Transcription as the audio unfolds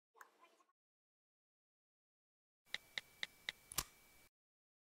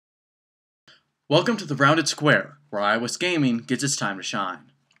Welcome to the Rounded Square, where iOS gaming gets its time to shine.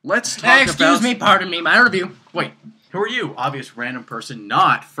 Let's talk Excuse me, pardon me, my review. Wait, who are you? Obvious random person,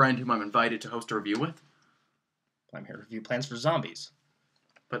 not friend whom I'm invited to host a review with. I'm here to review Plants vs. Zombies.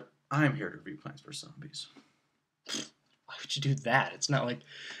 But I'm here to review Plants vs. Zombies. Why would you do that? It's not like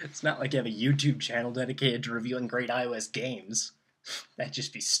you have a YouTube channel dedicated to reviewing great iOS games. That'd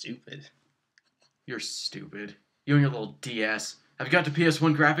just be stupid. You're stupid. You and your little DS. Have you got to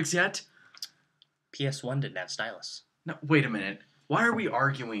PS1 graphics yet? PS1 didn't have stylus. No, wait a minute. Why are we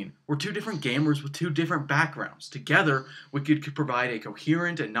arguing? We're two different gamers with two different backgrounds. Together, we could provide a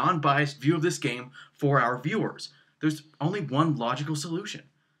coherent and non-biased view of this game for our viewers. There's only one logical solution.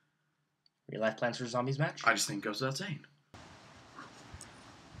 Real life Plants vs. Zombies match? I just think it goes without saying.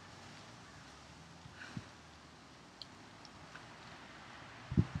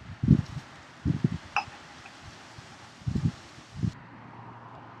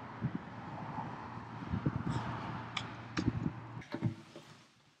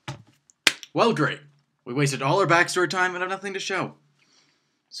 Well, great. We wasted all our backstory time and have nothing to show.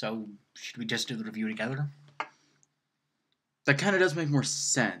 So, should we just do the review together? That kind of does make more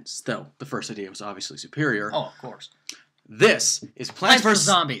sense, though the first idea was obviously superior. Oh, of course. This is Plants vs.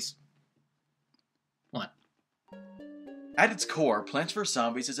 Zombies. What? At its core, Plants vs.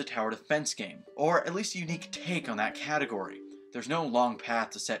 Zombies is a tower defense game, or at least a unique take on that category. There's no long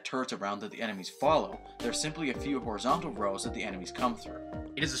path to set turrets around that the enemies follow, there's simply a few horizontal rows that the enemies come through.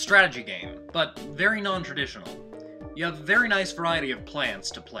 It is a strategy game, but very non-traditional. You have a very nice variety of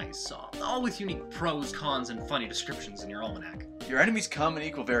plants to place, all with unique pros, cons, and funny descriptions in your almanac. Your enemies come in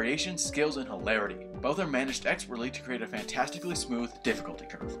equal variation, skills, and hilarity. Both are managed expertly to create a fantastically smooth difficulty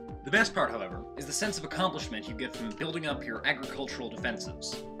curve. The best part, however, is the sense of accomplishment you get from building up your agricultural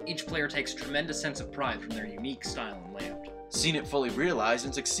defenses. Each player takes a tremendous sense of pride from their unique style and layout. Seeing it fully realized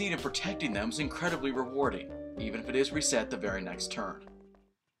and succeed in protecting them is incredibly rewarding, even if it is reset the very next turn.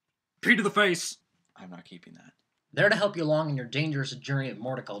 P to the face! I'm not keeping that. There to help you along in your dangerous journey of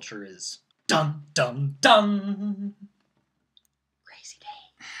morticulture is... Dun dun dun! Crazy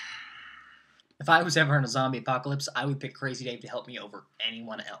Dave. If I was ever in a zombie apocalypse, I would pick Crazy Dave to help me over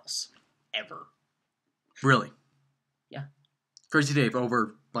anyone else. Ever. Really? Yeah. Crazy Dave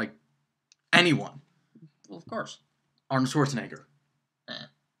over, like, anyone? Well, of course. Arnold Schwarzenegger?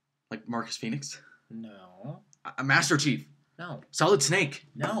 Like Marcus Phoenix? No. A Master Chief? No. Solid Snake?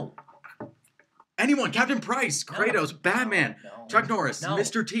 No. Anyone. Captain Price, Kratos, Batman, No. Chuck Norris, No.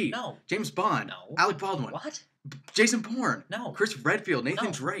 Mr. T, No. James Bond, No. Alec Baldwin, What? Jason Bourne, No. Chris Redfield, Nathan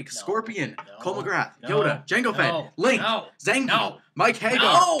No. Drake, No. Scorpion, No. Cole McGrath, No. Yoda, Jango Fett, No. Link, No. Zangief, No. Mike Hagar,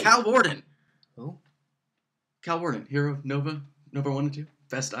 No. Cal Warden. Who? Cal Warden, hero of Nova 1 and 2,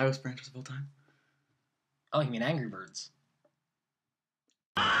 best iOS franchise of all time. Oh, you mean Angry Birds?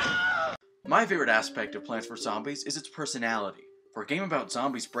 My favorite aspect of Plants vs. Zombies is its personality. For a game about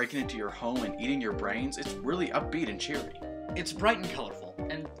zombies breaking into your home and eating your brains, it's really upbeat and cheery. It's bright and colorful,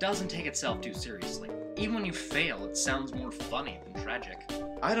 and doesn't take itself too seriously. Even when you fail, it sounds more funny than tragic.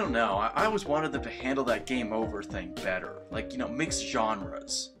 I don't know, I always wanted them to handle that game over thing better. Like, mix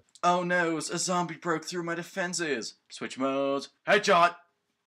genres. Oh no, a zombie broke through my defenses. Switch modes. Headshot!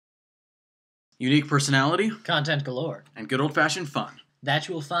 Unique personality. Content galore. And good old-fashioned fun. That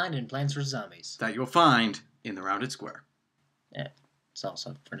you will find in Plants vs. Zombies. That you'll find in the Rounded Square. Yeah, it's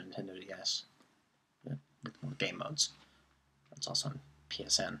also for Nintendo DS. Yeah, with more game modes. It's also on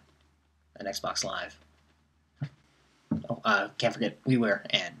PSN and Xbox Live. Oh, can't forget WiiWare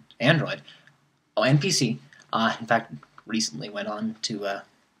and Android. Oh, and PC. In fact, recently went on to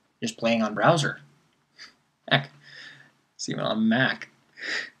just playing on browser. Heck, it's even on Mac.